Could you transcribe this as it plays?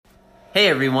Hey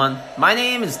everyone, my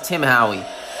name is Tim Howie.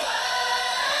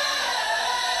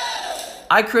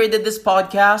 I created this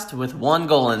podcast with one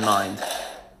goal in mind.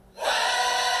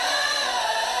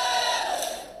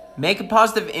 Make a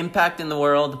positive impact in the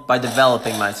world by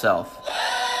developing myself.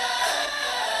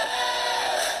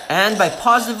 And by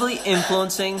positively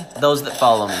influencing those that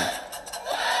follow me.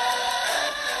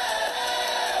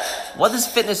 What is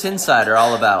Fitness Insider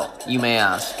all about, you may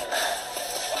ask?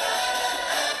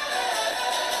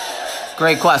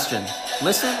 Great question.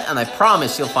 Listen and I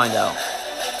promise you'll find out.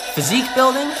 Physique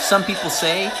building, some people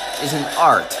say, is an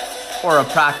art or a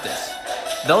practice.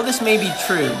 Though this may be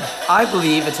true, I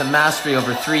believe it's a mastery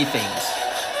over three things.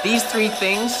 These three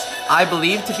things I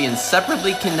believe to be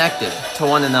inseparably connected to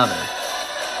one another.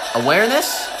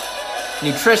 Awareness,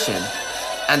 nutrition,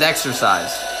 and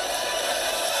exercise.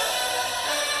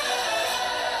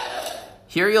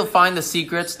 Here you'll find the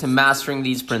secrets to mastering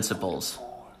these principles.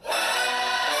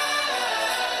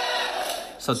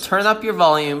 So turn up your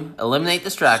volume, eliminate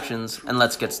distractions, and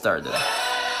let's get started.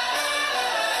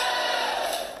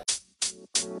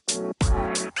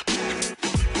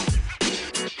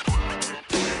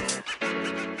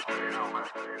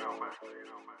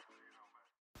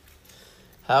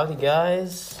 Howdy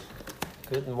guys,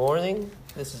 good morning.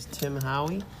 This is Tim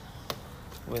Howie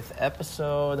with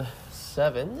episode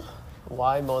 7,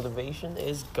 Why Motivation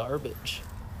is Garbage.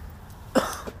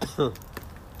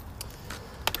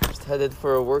 Just headed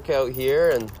for a workout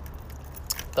here and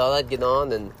thought I'd get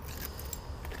on and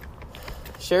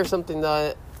share something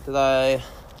that I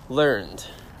learned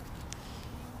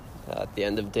at the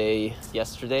end of day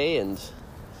yesterday and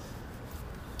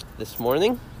this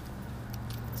morning.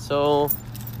 So,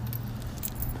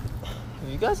 have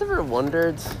you guys ever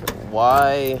wondered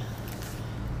why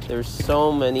there's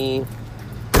so many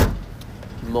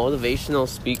motivational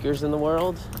speakers in the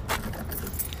world?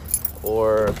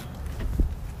 Or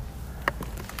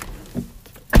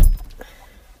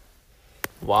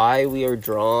why we are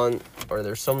drawn, or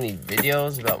there's so many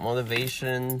videos about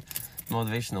motivation,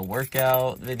 motivational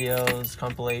workout videos,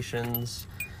 compilations.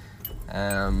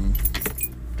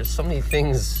 There's so many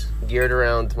things geared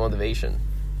around motivation.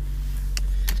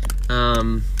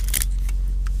 I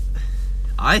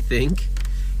think,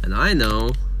 and I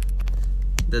know,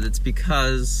 that it's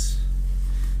because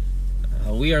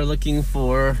we are looking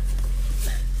for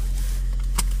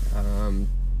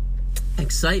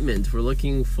excitement. We're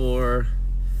looking for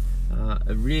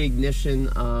a reignition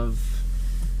of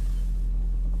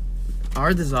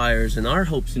our desires and our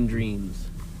hopes and dreams.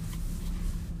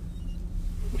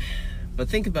 But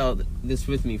think about this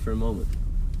with me for a moment.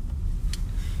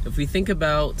 If we think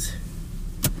about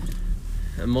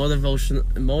a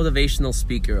motivational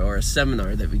speaker or a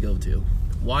seminar that we go to,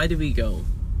 why do we go?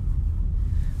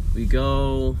 We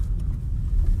go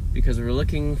because we're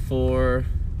looking for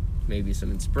maybe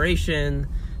some inspiration.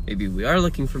 Maybe we are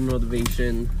looking for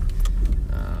motivation.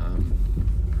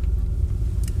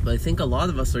 But I think a lot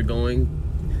of us are going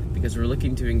because we're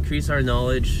looking to increase our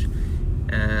knowledge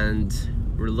and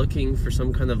we're looking for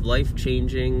some kind of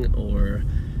life-changing or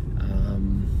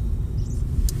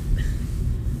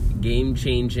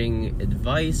game-changing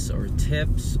advice or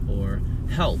tips or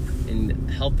help in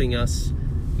helping us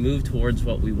move towards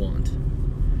what we want.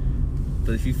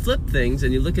 But if you flip things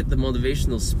and you look at the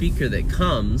motivational speaker that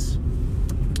comes,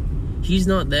 he's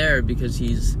not there because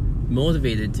he's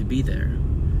motivated to be there.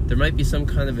 There might be some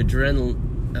kind of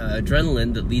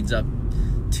adrenaline that leads up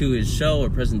to his show or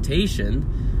presentation,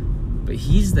 but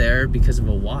he's there because of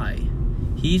a why.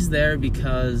 He's there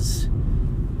because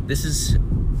this is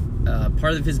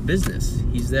part of his business.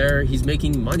 He's there, he's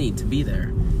making money to be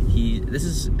there. This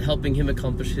is helping him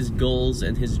accomplish his goals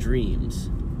and his dreams.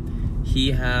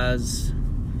 He has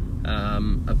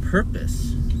a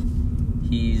purpose.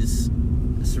 He's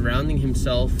surrounding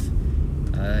himself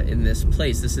in this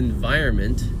place, this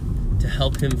environment, to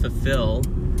help him fulfill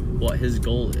what his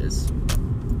goal is.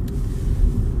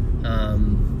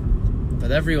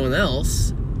 But everyone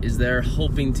else is there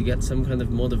hoping to get some kind of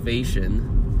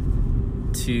motivation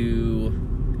to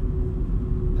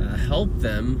help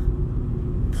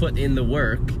them put in the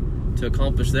work to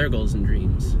accomplish their goals and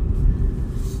dreams.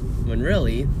 When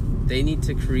really, they need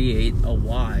to create a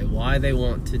why they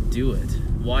want to do it.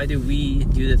 Why do we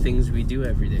do the things we do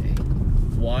every day?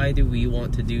 Why do we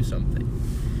want to do something?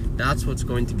 That's what's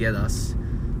going to get us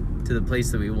to the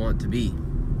place that we want to be.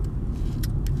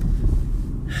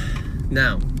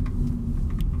 Now,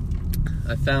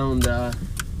 I found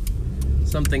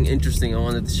something interesting I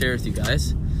wanted to share with you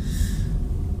guys.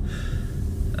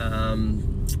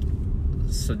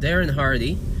 So Darren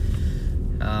Hardy,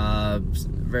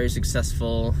 very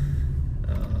successful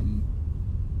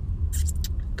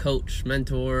coach,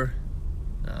 mentor,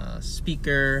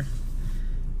 speaker.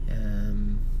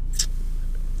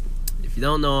 If you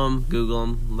don't know him, Google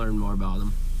him, learn more about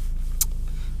him.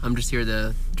 I'm just here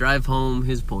to drive home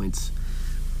his points.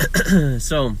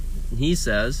 So, he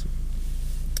says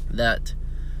that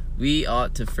we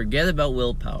ought to forget about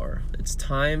willpower. It's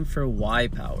time for why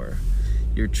power.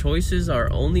 Your choices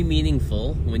are only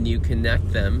meaningful when you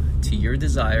connect them to your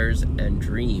desires and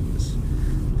dreams.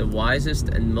 The wisest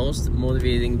and most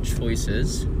motivating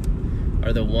choices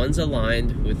are the ones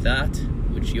aligned with that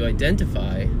which you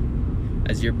identify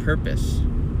as your purpose,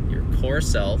 your core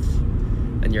self,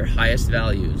 and your highest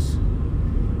values.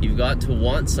 You've got to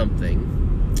want something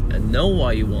and know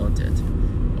why you want it,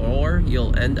 or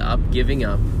you'll end up giving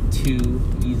up too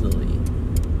easily.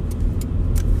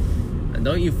 And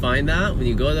don't you find that when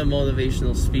you go to a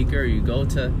motivational speaker, or you go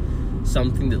to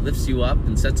something that lifts you up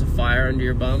and sets a fire under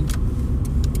your bum,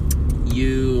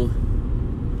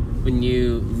 when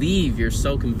you leave, you're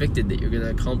so convicted that you're going to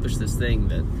accomplish this thing,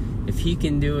 that if he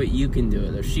can do it, you can do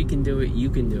it. If she can do it, you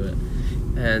can do it.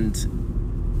 And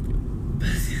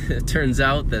it turns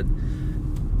out that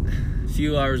a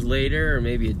few hours later, or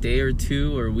maybe a day or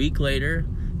two or a week later,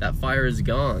 that fire is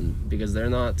gone, because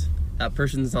that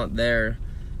person's not there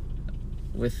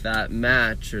with that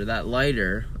match or that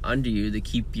lighter under you to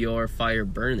keep your fire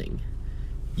burning.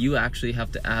 You actually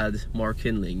have to add more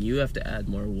kindling. You have to add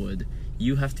more wood.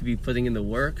 You have to be putting in the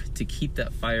work to keep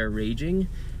that fire raging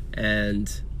and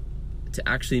to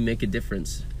actually make a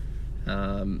difference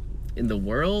in the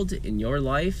world, in your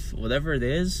life, whatever it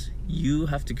is. You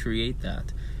have to create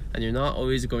that, and you're not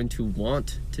always going to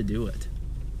want to do it.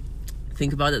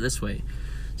 Think about it this way.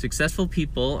 Successful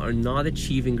people are not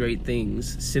achieving great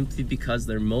things simply because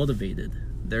they're motivated.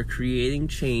 They're creating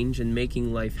change and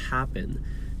making life happen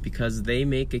because they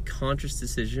make a conscious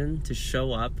decision to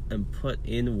show up and put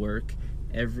in work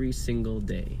every single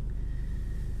day.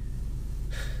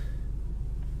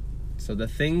 So the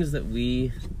things that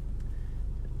really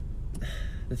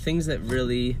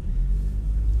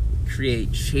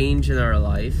create change in our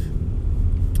life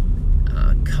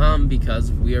come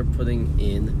because we are putting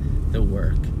in the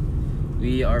work.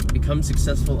 We are become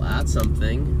successful at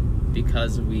something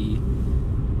because we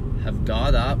have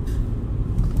got up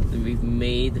and we've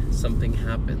made something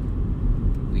happen.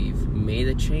 We've made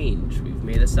a change. We've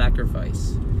made a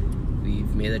sacrifice.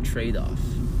 We've made a trade-off.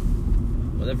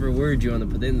 Whatever word you want to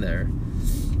put in there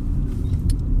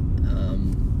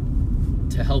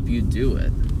to help you do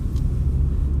it.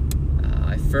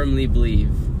 I firmly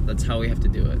believe that's how we have to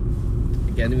do it.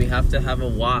 Again, we have to have a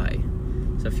why.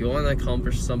 So if you want to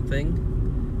accomplish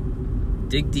something,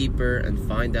 dig deeper and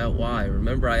find out why.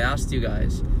 Remember, I asked you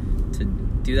guys to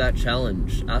do that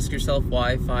challenge. Ask yourself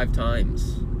why 5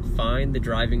 times. Find the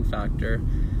driving factor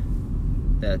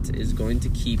that is going to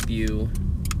keep you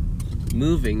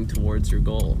moving towards your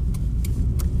goal.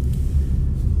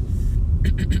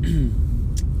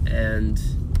 And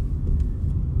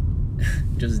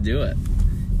just do it.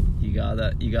 You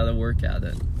gotta work at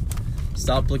it.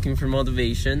 Stop looking for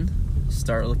motivation,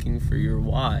 start looking for your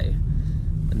why,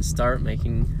 and start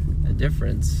making a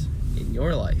difference in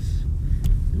your life.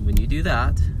 And when you do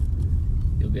that,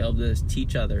 you'll be able to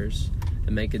teach others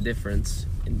and make a difference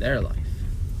in their life.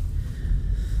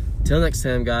 Till next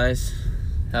time, guys,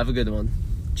 have a good one.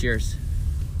 Cheers.